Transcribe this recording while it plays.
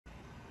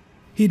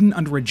Hidden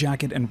under a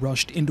jacket and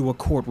rushed into a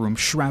courtroom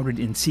shrouded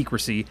in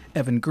secrecy,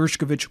 Evan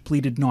Gershkovich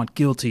pleaded not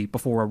guilty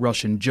before a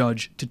Russian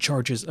judge to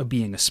charges of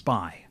being a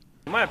spy.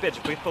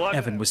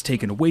 Evan was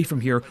taken away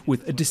from here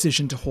with a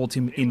decision to hold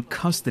him in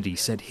custody,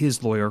 said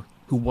his lawyer,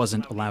 who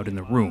wasn't allowed in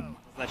the room.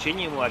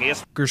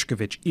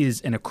 Gershkovich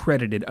is an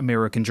accredited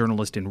American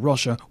journalist in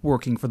Russia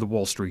working for the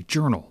Wall Street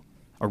Journal,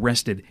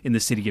 arrested in the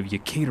city of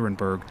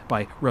Yekaterinburg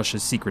by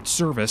Russia's Secret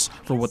Service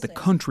for what the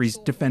country's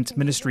defense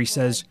ministry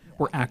says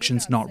were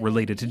actions not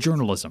related to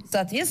journalism,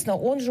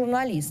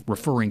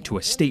 referring to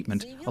a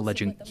statement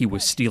alleging he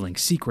was stealing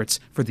secrets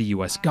for the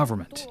U.S.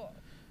 government.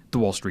 The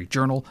Wall Street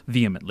Journal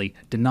vehemently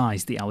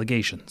denies the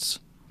allegations.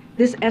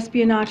 These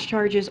espionage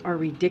charges are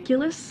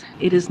ridiculous.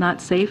 It is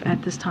not safe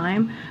at this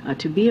time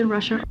to be in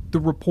Russia. The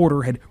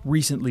reporter had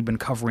recently been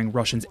covering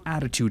Russia's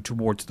attitude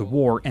towards the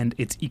war and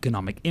its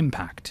economic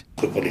impact.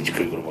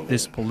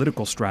 This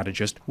political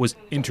strategist was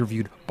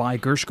interviewed by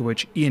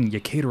Gershkovich in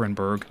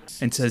Yekaterinburg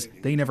and says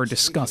they never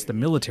discussed the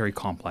military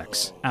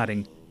complex,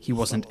 adding he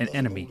wasn't an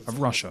enemy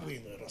of Russia.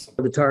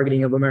 The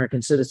targeting of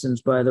American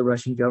citizens by the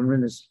Russian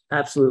government is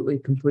absolutely,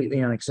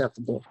 completely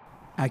unacceptable.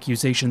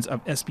 Accusations of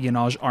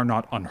espionage are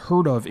not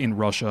unheard of in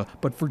Russia,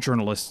 but for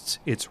journalists,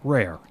 it's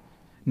rare.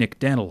 Nick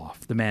Daniloff,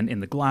 the man in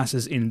the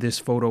glasses in this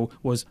photo,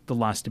 was the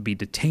last to be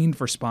detained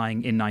for spying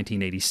in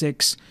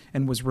 1986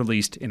 and was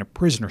released in a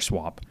prisoner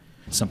swap,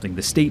 something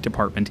the State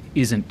Department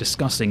isn't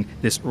discussing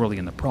this early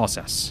in the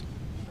process.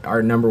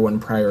 Our number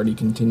one priority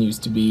continues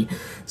to be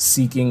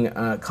seeking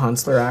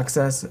consular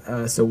access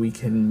so we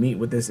can meet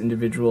with this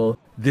individual.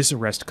 This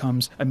arrest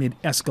comes amid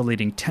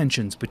escalating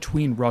tensions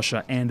between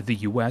Russia and the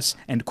U.S.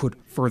 and could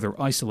further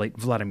isolate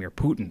Vladimir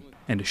Putin,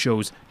 and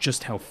shows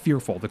just how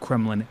fearful the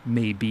Kremlin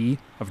may be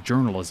of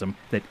journalism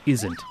that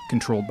isn't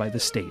controlled by the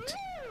state.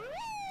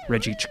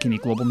 Reggie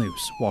Cicchini, Global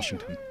News,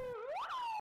 Washington.